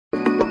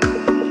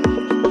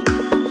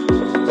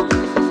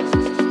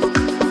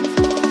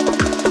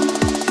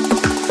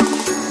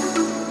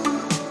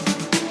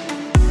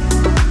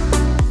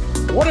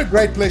a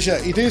great pleasure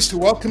it is to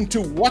welcome to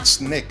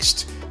What's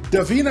Next,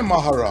 Davina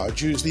Maharaj,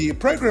 who's the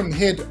program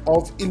head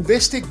of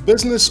Investec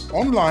Business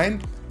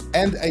Online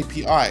and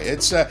API.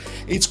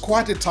 It's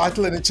quite a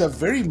title, and it's a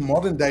very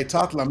modern day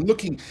title. I'm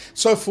looking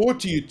so forward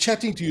to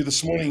chatting to you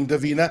this morning,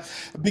 Davina,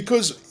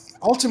 because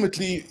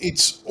ultimately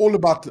it's all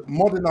about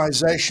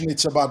modernization.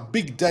 It's about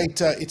big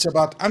data. It's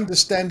about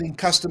understanding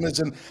customers.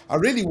 And I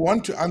really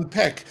want to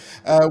unpack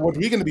what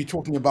we're going to be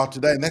talking about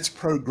today, and that's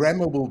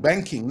programmable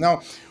banking.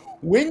 Now,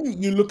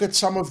 when you look at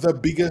some of the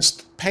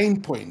biggest pain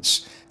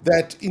points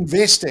that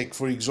Investec,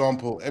 for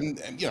example, and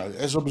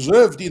as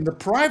observed in the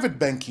private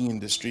banking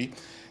industry,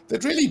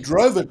 that really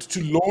drove it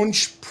to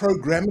launch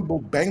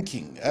programmable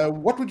banking.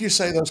 What would you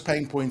say those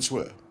pain points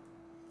were?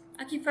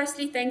 Aki,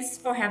 firstly, thanks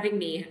for having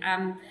me.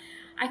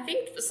 I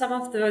think some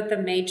of the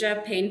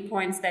major pain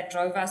points that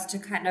drove us to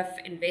kind of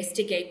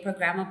investigate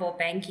programmable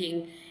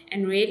banking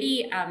and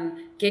really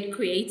get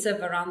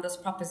creative around this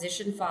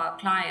proposition for our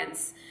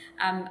clients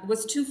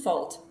was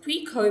twofold.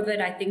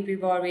 Pre-COVID, I think we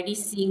were already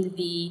seeing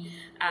the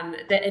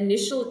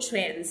initial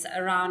trends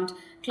around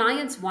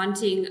clients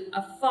wanting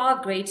a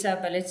far greater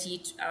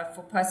ability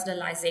for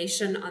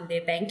personalization on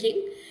their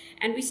banking.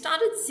 And we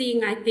started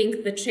seeing, I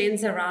think, the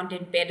trends around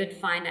embedded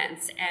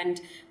finance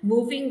and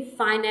moving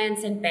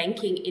finance and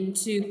banking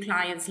into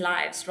clients'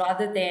 lives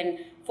rather than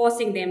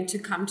forcing them to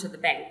come to the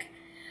bank.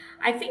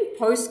 I think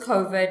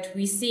post-COVID,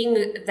 we're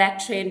seeing that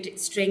trend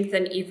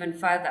strengthen even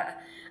further,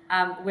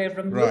 where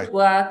remote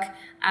work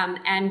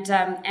and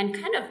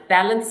kind of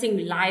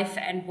balancing life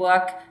and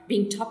work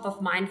being top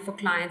of mind for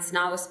clients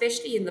now,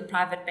 especially in the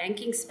private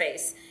banking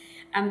space,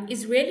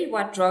 is really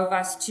what drove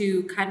us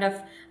to kind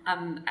of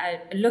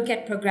look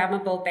at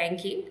programmable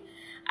banking.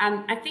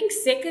 I think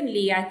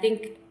secondly, I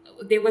think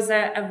there was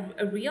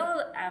a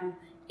real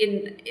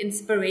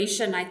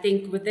inspiration, I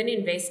think, within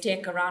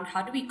Investec around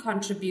how do we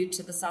contribute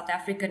to the South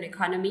African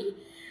economy.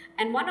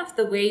 And one of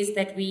the ways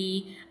that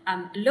we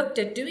looked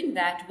at doing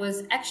that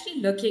was actually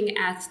looking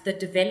at the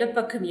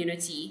developer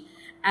community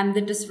and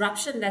the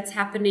disruption that's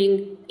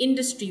happening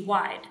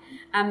industry-wide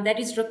that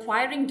is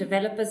requiring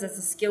developers as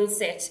a skill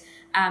set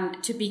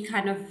to be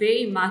kind of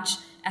very much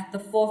at the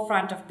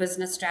forefront of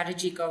business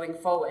strategy going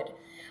forward.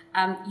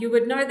 You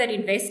would know that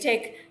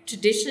Investec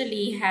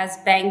traditionally has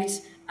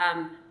banked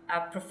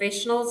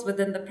professionals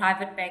within the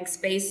private bank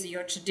space, so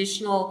your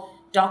traditional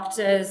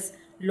doctors,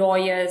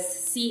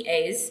 lawyers,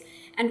 CAs.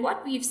 And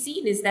what we've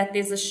seen is that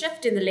there's a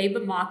shift in the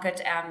labor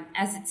market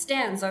as it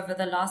stands over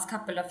the last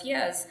couple of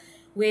years,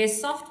 where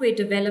software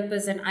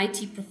developers and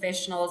IT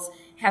professionals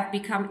have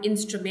become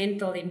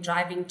instrumental in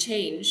driving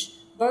change,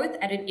 both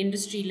at an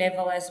industry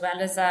level as well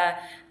as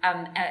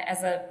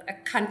a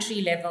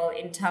country level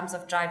in terms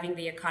of driving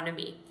the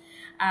economy.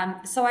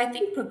 So I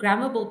think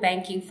programmable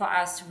banking for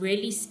us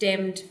really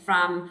stemmed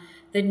from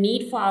the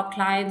need for our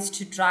clients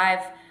to drive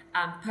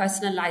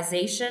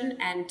personalization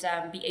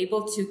and be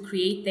able to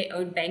create their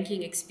own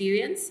banking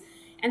experience.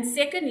 And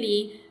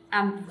secondly,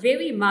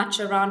 very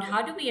much around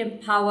how do we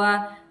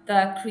empower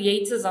the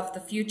creators of the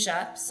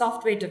future,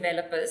 software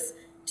developers,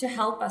 to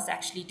help us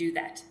actually do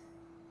that.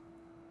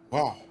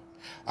 Wow.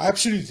 I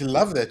absolutely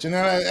love that.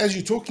 As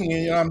you're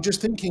talking, I'm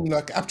just thinking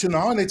like up to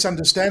now, and it's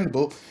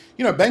understandable,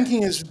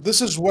 banking this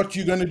is what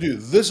you're going to do.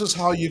 This is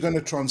how you're going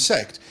to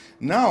transact.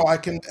 Now I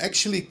can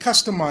actually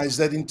customize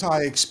that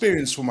entire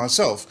experience for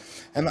myself.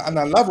 And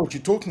I love what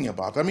you're talking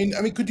about. I mean,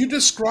 could you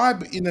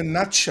describe in a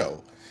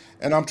nutshell,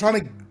 and I'm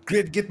trying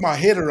to get my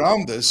head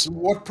around this,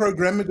 what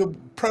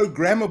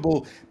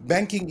programmable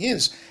banking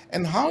is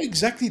and how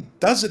exactly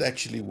does it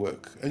actually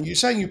work? And you're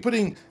saying you're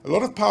putting a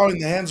lot of power in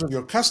the hands of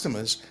your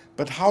customers,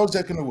 but how is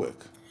that going to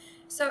work?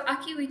 So,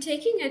 Aki, we're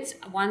taking it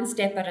one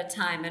step at a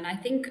time. And I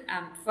think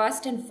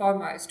first and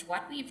foremost,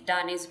 what we've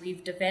done is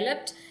we've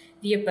developed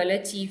the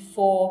ability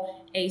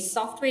for a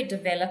software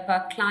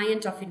developer,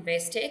 client of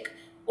Investec,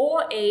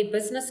 or a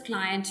business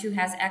client who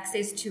has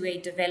access to a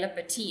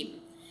developer team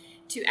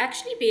to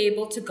actually be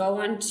able to go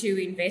on to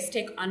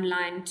Investec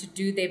Online to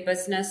do their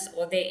business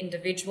or their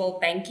individual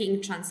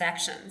banking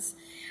transactions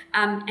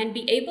and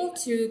be able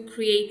to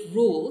create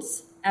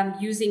rules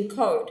using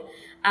code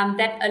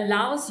that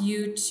allows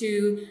you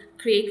to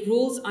create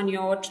rules on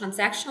your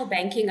transactional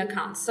banking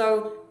account.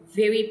 So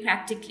very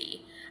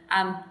practically,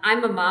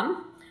 I'm a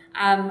mom.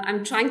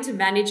 I'm trying to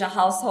manage a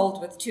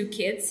household with 2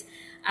 kids.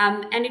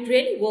 And it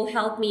really will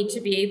help me to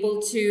be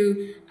able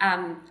to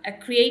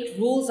create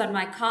rules on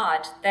my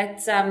card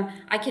that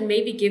I can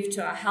maybe give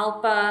to a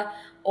helper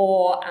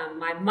or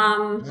my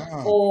mom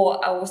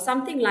or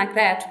something like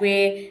that,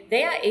 where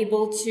they are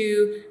able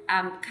to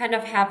kind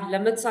of have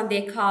limits on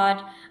their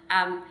card.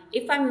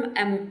 If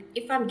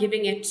I'm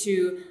giving it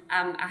to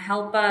a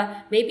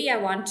helper, maybe I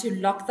want to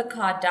lock the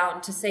card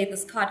down to say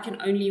this card can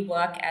only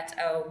work at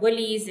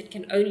Woolies, it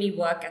can only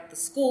work at the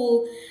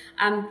school.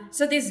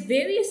 So there's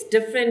various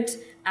different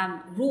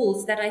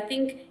rules that I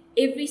think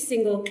every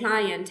single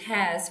client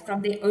has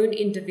from their own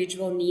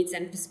individual needs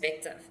and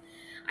perspective.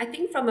 I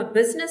think from a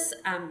business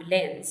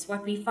lens,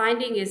 what we're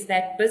finding is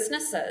that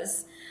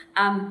businesses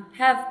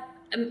have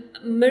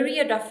a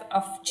myriad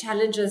of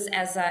challenges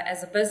as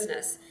a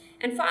business.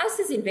 And for us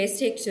as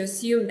Investec to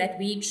assume that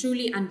we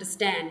truly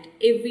understand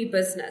every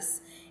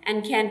business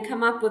and can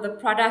come up with a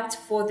product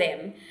for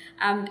them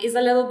is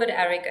a little bit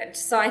arrogant.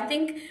 So I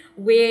think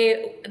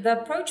where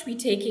the approach we're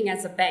taking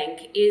as a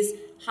bank is,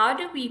 how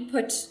do we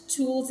put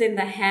tools in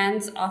the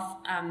hands of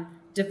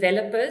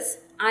developers,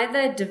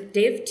 either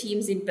dev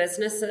teams in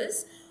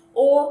businesses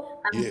or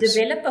Yes.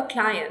 developer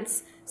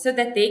clients, so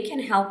that they can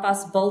help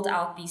us build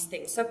out these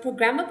things. So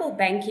programmable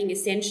banking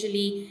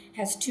essentially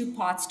has two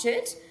parts to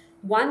it.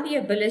 One, the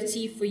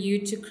ability for you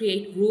to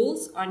create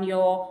rules on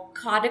your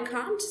card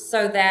account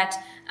so that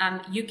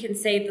you can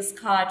say this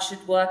card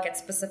should work at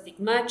specific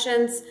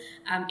merchants,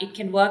 it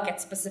can work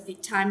at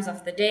specific times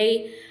of the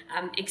day,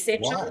 etc.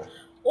 Wow.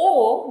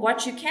 Or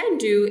what you can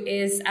do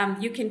is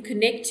you can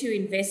connect to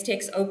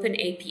Investec's open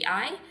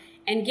API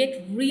and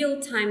get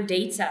real-time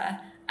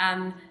data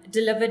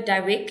delivered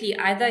directly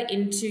either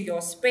into your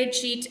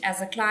spreadsheet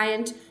as a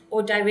client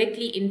or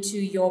directly into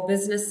your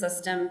business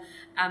system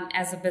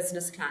as a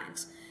business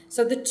client.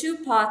 So the two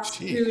parts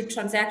to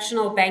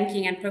transactional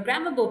banking and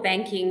programmable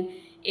banking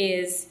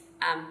is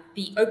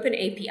the open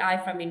API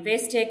from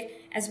Investec,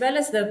 as well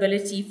as the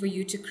ability for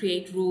you to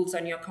create rules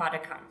on your card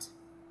account.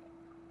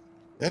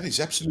 That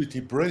is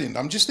absolutely brilliant.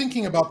 I'm just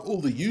thinking about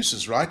all the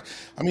uses, right?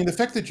 I mean, the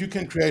fact that you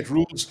can create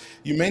rules,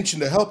 you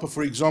mentioned a helper,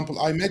 for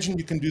example. I imagine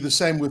you can do the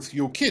same with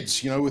your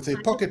kids, with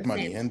their pocket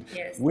money and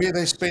yes, where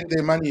they spend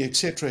their money,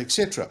 etc.,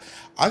 etc.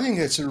 I think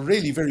that's a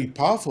really very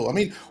powerful. I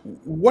mean,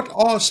 what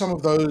are some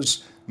of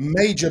those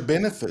major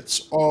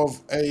benefits of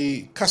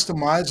a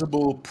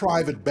customizable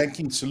private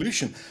banking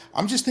solution?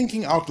 I'm just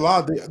thinking out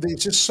loud.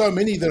 There's just so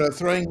many that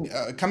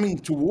are coming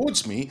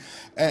towards me.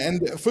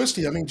 And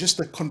firstly, I mean, just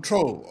the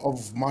control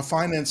of my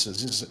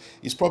finances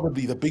is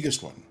probably the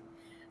biggest one.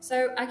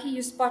 So, Aki,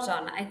 you're spot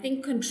on. I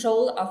think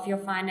control of your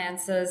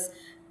finances,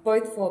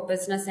 both for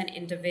business and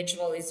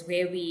individual, is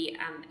where we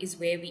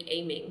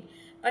aiming.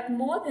 But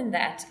more than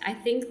that, I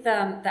think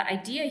the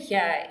idea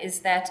here is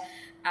that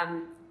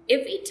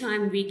every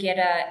time we get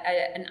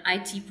an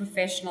IT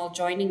professional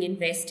joining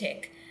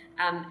Investec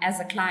as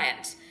a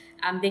client,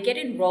 they get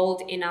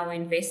enrolled in our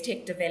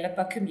Investec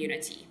developer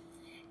community.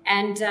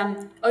 And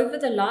over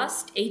the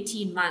last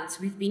 18 months,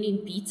 we've been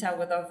in beta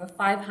with over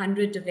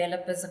 500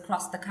 developers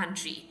across the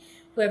country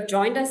who have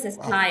joined us as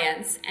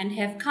clients and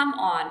have come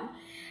on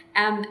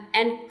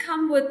and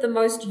come with the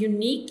most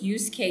unique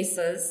use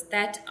cases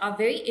that are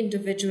very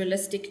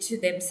individualistic to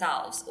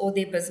themselves or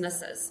their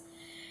businesses.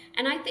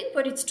 And I think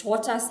what it's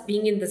taught us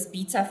being in this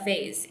beta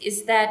phase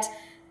is that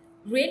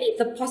really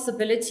the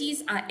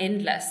possibilities are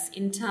endless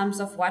in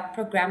terms of what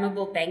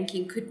programmable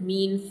banking could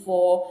mean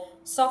for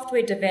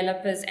software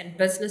developers and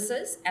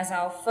businesses as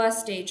our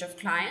first stage of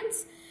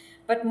clients.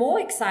 But more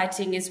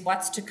exciting is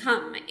what's to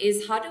come,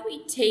 is how do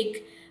we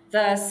take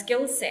the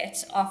skill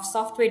set of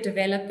software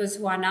developers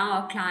who are now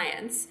our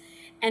clients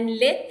and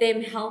let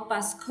them help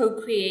us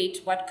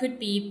co-create what could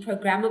be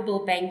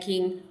programmable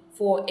banking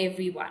for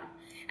everyone.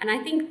 And I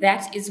think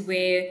that is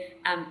where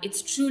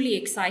it's truly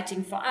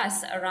exciting for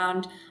us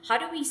around how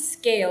do we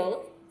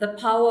scale the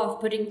power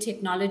of putting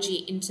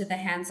technology into the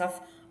hands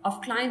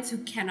of clients who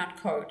cannot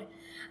code.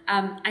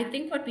 I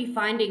think what we're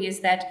finding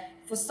is that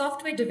for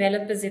software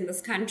developers in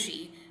this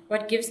country,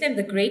 what gives them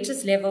the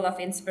greatest level of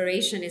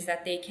inspiration is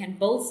that they can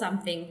build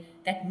something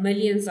that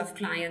millions of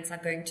clients are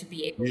going to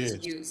be able to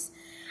use.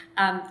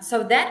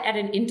 So that at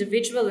an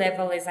individual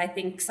level is, I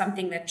think,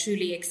 something that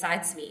truly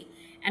excites me.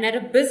 And at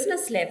a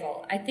business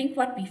level, I think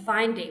what we're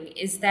finding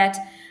is that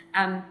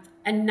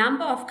a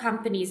number of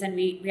companies, and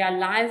we are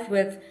live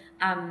with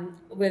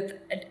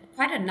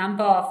quite a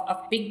number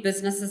of big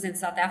businesses in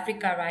South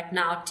Africa right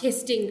now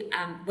testing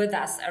with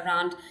us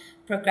around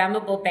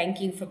programmable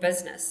banking for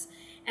business.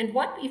 And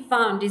what we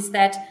found is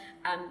that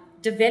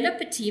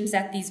developer teams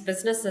at these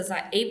businesses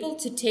are able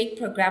to take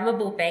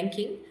programmable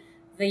banking,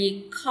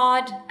 the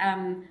card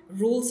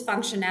rules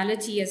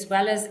functionality, as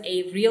well as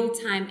a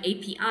real-time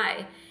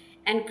API,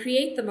 and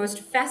create the most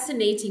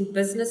fascinating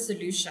business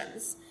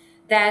solutions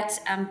that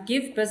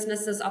give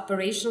businesses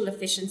operational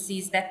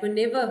efficiencies that were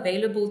never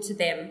available to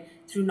them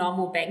through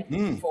normal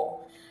banking before.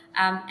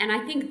 And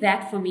I think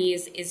that for me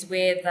is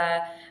where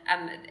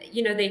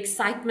the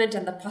excitement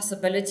and the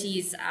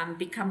possibilities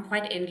become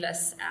quite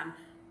endless.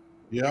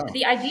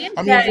 The idea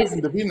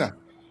Davina.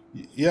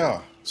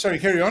 Yeah. Sorry,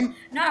 carry on.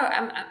 No,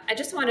 I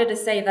just wanted to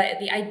say that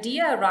the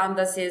idea around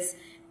this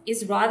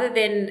is rather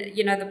than,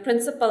 the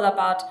principle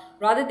about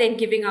rather than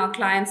giving our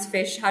clients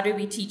fish, how do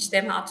we teach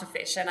them how to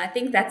fish? And I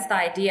think that's the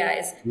idea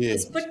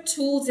is put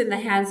tools in the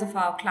hands of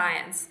our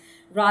clients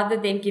rather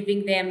than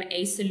giving them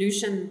a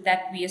solution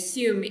that we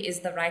assume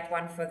is the right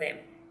one for them.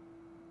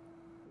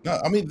 No,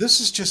 I mean,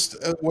 this is just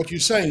what you're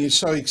saying is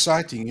so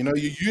exciting.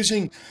 You're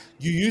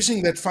you're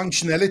using that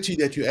functionality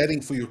that you're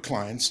adding for your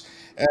clients,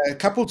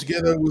 coupled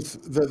together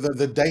with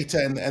the data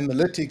and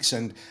analytics,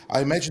 and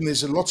I imagine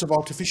there's lots of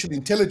artificial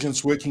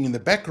intelligence working in the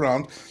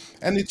background,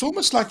 and it's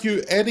almost like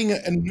you're adding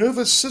a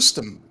nervous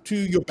system to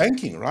your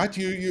banking, right?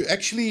 You're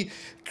actually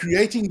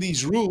creating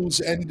these rules,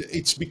 and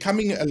it's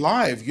becoming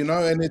alive,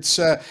 and it's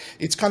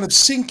kind of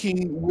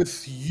syncing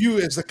with you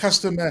as the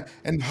customer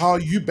and how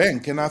you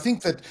bank. And I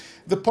think that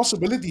the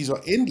possibilities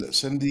are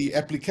endless and the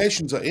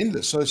applications are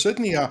endless. So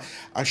certainly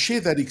I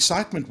share that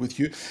excitement with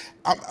you.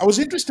 I was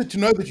interested to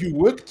know that you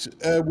worked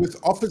with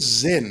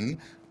OfficeZen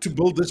to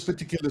build this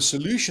particular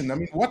solution. I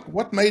mean,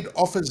 what made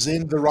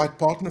OfficeZen the right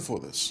partner for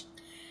this?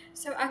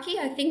 So, Aki,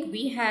 I think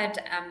we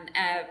had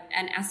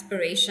an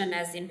aspiration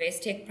as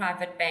Investec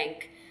Private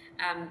Bank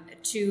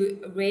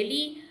to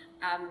really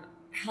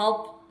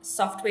help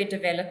software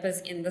developers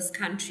in this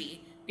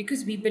country,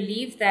 because we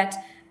believe that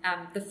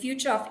the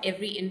future of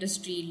every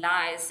industry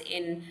lies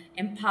in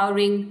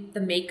empowering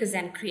the makers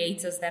and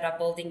creators that are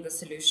building the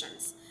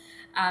solutions.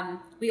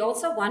 We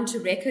also want to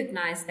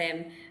recognize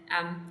them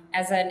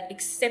as an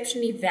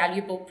exceptionally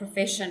valuable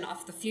profession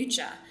of the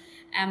future.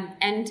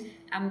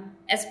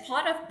 As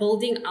part of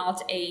building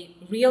out a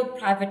real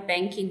private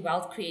banking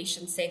wealth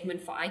creation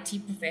segment for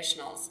IT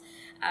professionals,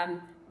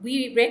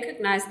 we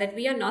recognize that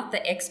we are not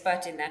the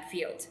expert in that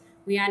field.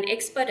 We are an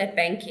expert at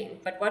banking,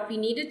 but what we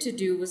needed to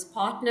do was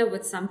partner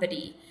with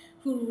somebody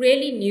who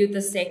really knew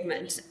the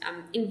segment.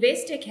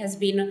 Investec has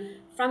been,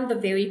 from the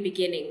very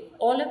beginning,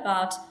 all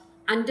about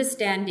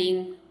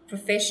understanding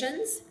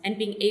professions and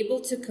being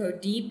able to go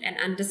deep and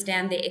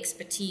understand their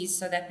expertise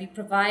so that we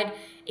provide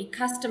a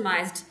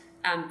customized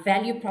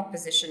value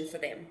proposition for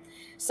them.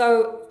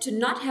 So to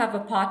not have a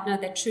partner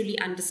that truly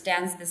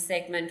understands the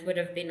segment would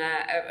have been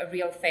a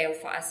real fail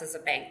for us as a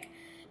bank.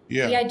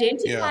 Yeah, we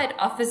identified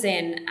yeah.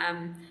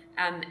 OfficeZen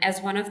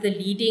as one of the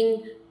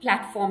leading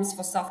platforms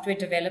for software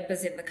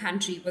developers in the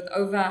country, with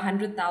over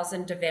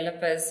 100,000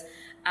 developers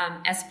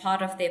as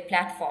part of their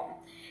platform.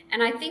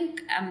 And I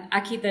think,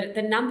 Aki,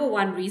 the number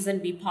one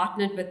reason we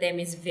partnered with them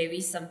is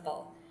very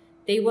simple.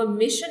 They were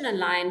mission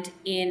aligned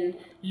in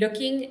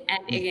looking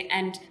at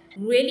and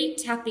really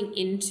tapping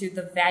into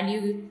the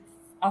value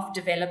of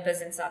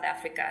developers in South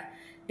Africa.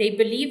 They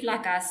believe,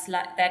 like us,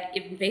 that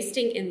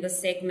investing in the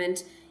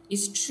segment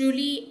is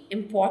truly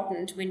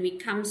important when it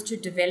comes to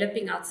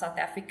developing out South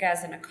Africa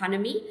as an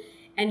economy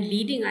and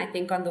leading, I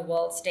think, on the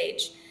world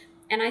stage.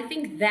 And I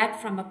think that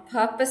from a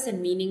purpose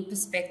and meaning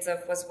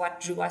perspective was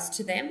what drew us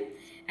to them,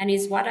 and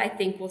is what I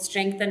think will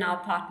strengthen our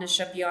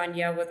partnership year on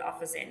year with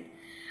OfficeZen.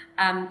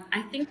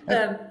 I think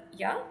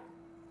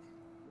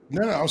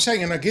No, I was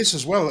saying, and I guess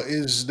as well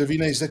is,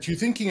 Davina, is that you're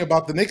thinking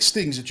about the next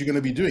things that you're going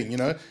to be doing,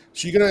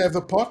 So you're going to have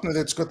a partner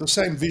that's got the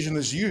same vision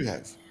as you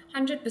have.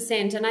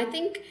 100%. And I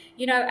think,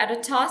 at a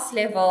task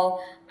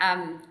level,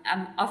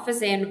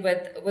 OfficeZen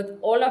with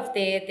all of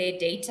their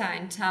data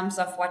in terms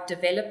of what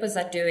developers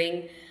are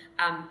doing,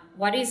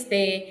 what is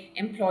their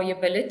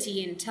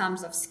employability in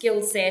terms of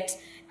skill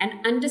set,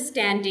 and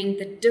understanding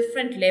the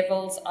different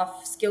levels of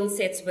skill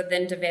sets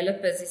within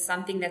developers is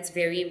something that's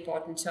very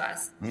important to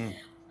us.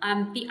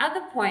 The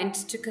other point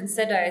to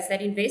consider is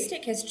that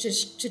Investec has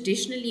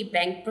traditionally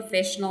banked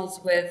professionals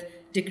with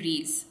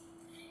degrees.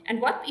 And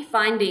what we're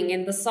finding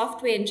in the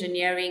software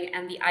engineering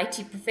and the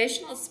IT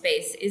professional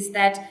space is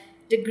that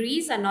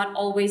degrees are not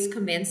always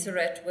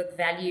commensurate with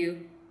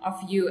value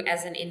of you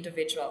as an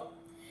individual.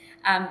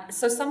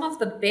 So some of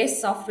the best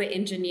software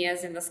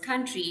engineers in this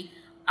country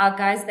are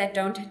guys that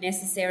don't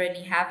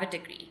necessarily have a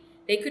degree.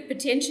 They could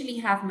potentially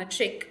have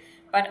matric,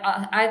 but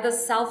are either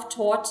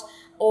self-taught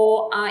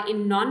or are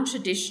in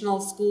non-traditional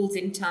schools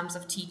in terms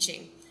of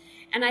teaching.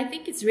 And I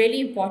think it's really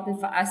important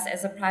for us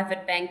as a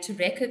private bank to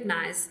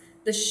recognize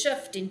the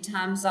shift in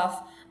terms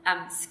of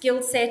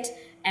skill set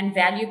and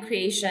value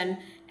creation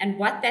and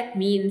what that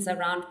means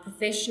around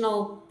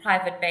professional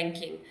private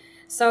banking.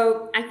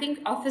 So I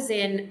think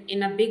OfficeZen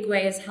in a big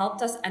way has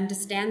helped us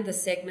understand the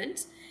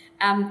segment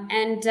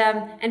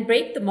and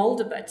break the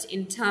mold a bit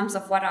in terms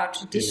of what our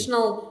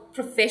traditional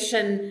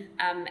profession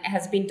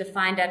has been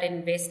defined at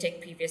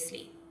Investec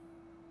previously.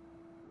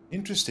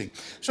 Interesting.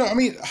 So, I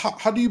mean,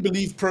 how do you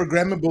believe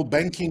programmable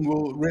banking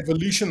will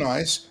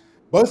revolutionize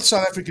both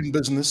South African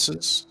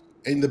businesses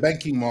in the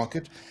banking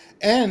market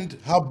and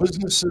how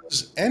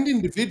businesses and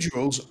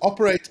individuals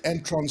operate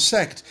and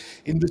transact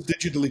in this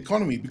digital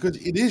economy? Because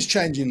it is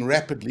changing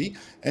rapidly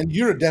and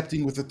you're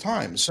adapting with the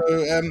times.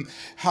 So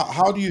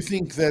how do you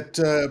think that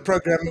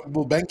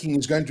programmable banking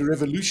is going to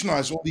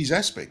revolutionize all these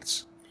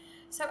aspects?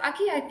 So,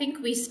 Aki, I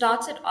think we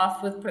started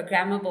off with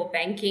programmable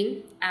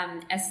banking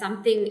as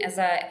something, as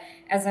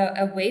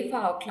a way for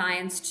our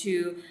clients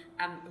to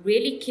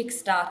really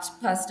kickstart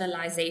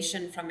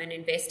personalization from an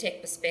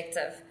Investec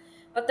perspective.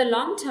 But the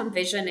long-term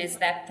vision is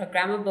that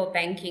programmable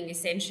banking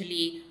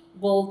essentially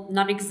will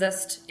not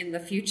exist in the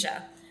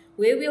future.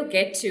 Where we'll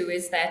get to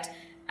is that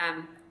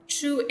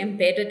true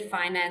embedded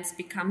finance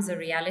becomes a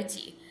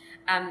reality,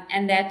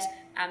 and that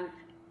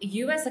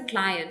you as a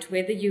client,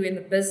 whether you're in the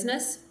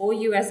business or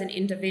you as an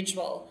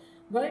individual,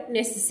 won't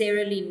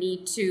necessarily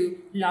need to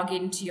log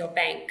into your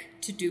bank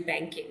to do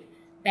banking.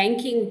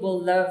 Banking will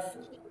live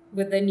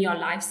within your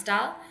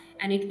lifestyle,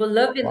 and it will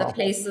live in the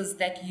places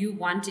that you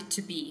want it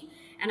to be.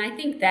 And I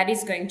think that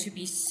is going to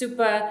be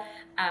super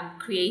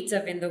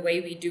creative in the way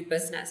we do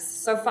business.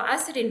 So for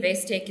us at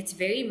Investec, it's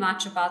very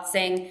much about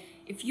saying,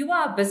 if you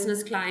are a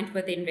business client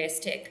with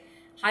Investec,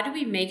 how do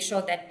we make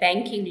sure that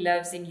banking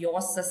lives in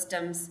your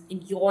systems,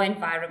 in your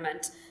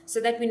environment, so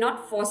that we're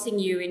not forcing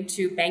you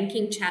into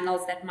banking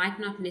channels that might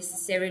not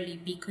necessarily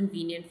be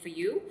convenient for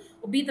you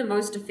or be the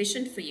most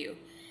efficient for you?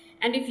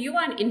 And if you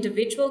are an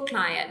individual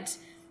client,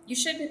 you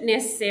shouldn't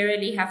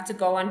necessarily have to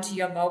go onto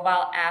your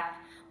mobile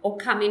app or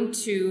come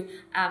into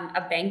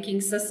a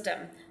banking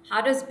system.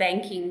 How does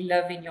banking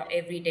live in your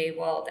everyday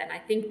world? And I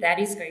think that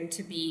is going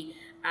to be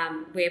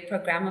where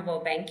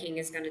programmable banking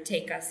is going to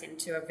take us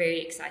into a very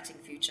exciting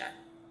future.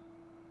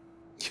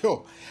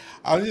 Sure.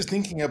 I was just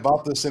thinking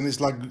about this, and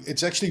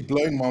it's actually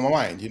blowing my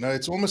mind.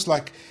 It's almost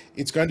like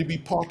it's going to be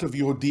part of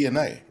your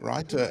DNA,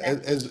 right?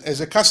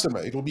 As a customer,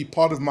 it'll be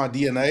part of my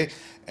DNA,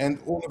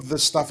 and all of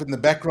this stuff in the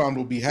background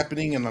will be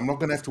happening, and I'm not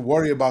going to have to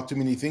worry about too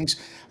many things.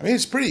 I mean,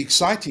 it's pretty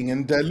exciting.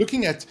 And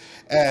looking at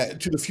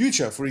to the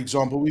future, for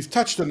example, we've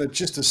touched on it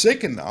just a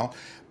second now,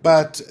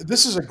 but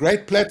this is a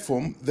great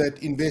platform that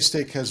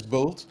Investec has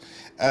built.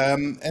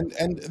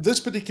 And this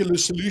particular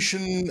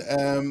solution,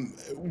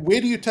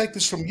 where do you take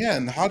this from here,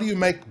 and how do you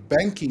make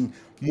banking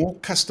more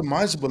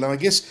customizable? And I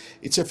guess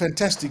it's a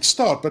fantastic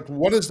start, but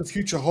what does the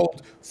future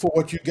hold for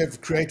what you have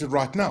created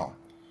right now?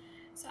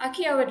 So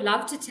Aki, I would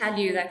love to tell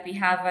you that we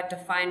have a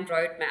defined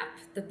roadmap.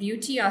 The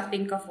beauty, I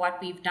think, of what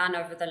we've done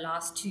over the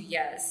last 2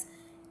 years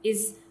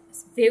is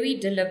very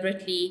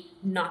deliberately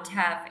not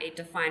have a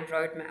defined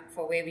roadmap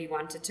for where we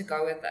wanted to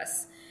go with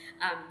this.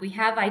 We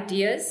have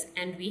ideas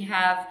and we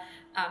have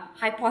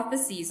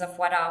hypotheses of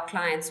what our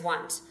clients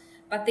want.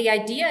 But the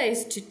idea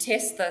is to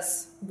test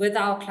this with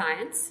our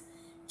clients,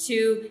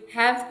 to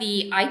have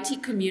the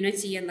IT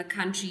community in the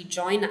country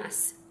join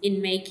us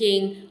in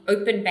making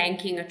open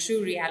banking a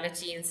true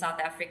reality in South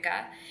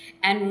Africa,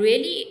 and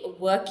really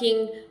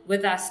working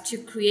with us to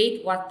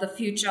create what the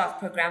future of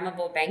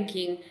programmable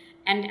banking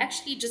and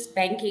actually just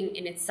banking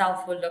in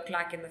itself will look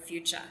like in the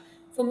future.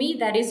 For me,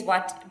 that is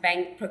what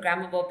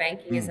programmable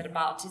banking is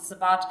about. It's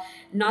about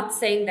not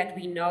saying that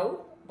we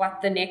know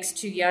what the next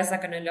 2 years are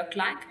going to look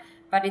like,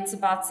 but it's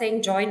about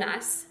saying, join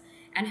us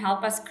and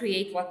help us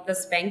create what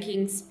this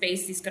banking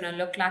space is going to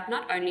look like,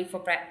 not only for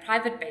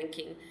private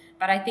banking,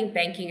 but I think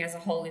banking as a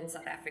whole in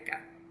South Africa.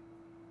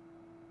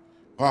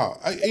 Wow.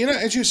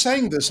 As you're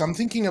saying this, I'm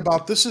thinking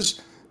about this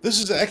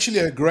is actually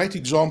a great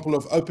example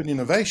of open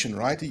innovation,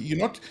 right? You're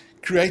not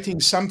creating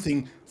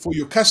something for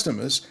your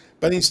customers,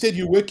 but instead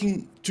you're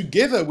working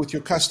together with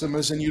your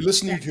customers and you're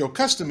listening to your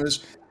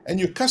customers, and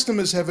your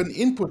customers have an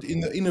input in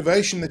the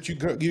innovation that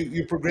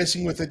you're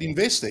progressing with at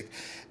Investec.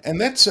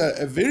 And that's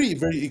a very,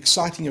 very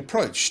exciting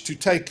approach to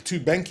take to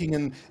banking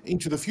and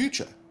into the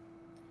future.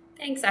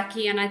 Thanks,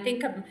 Aki. And I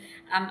think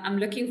I'm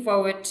looking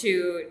forward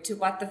to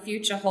what the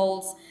future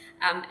holds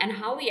and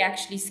how we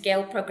actually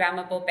scale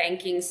programmable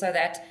banking so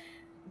that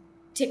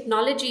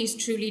technology is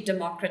truly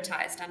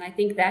democratized. And I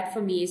think that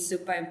for me is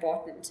super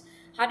important.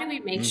 How do we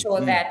make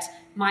sure that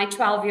my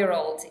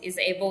 12-year-old is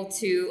able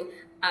to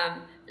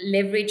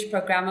leverage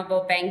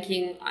programmable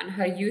banking on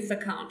her youth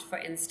account, for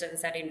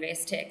instance, at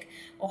Investec?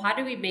 Or how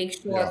do we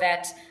make sure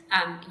that,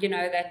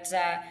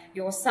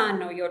 your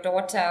son or your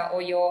daughter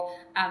or your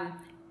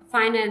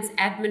finance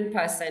admin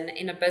person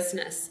in a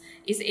business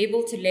is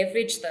able to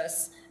leverage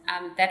this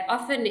that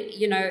often,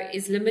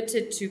 is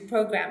limited to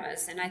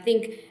programmers. And I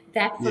think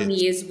that for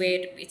me is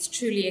where it's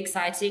truly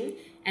exciting.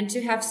 And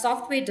to have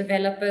software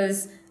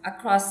developers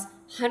across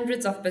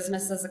hundreds of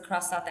businesses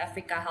across South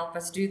Africa help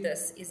us do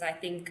this is, I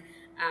think,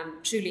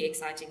 truly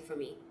exciting for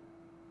me.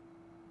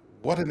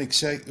 What an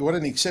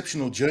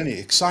exceptional journey.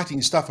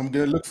 Exciting stuff. I'm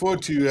going to look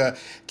forward to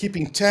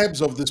keeping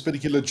tabs of this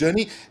particular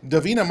journey.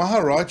 Davina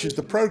Maharaj is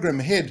the program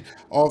head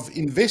of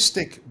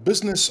Investec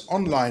Business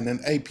Online and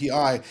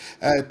API,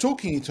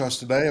 talking to us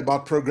today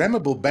about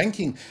programmable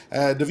banking.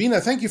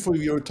 Davina, thank you for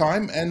your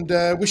time and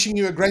wishing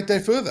you a great day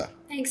further.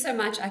 Thanks so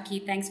much, Aki.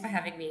 Thanks for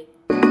having me.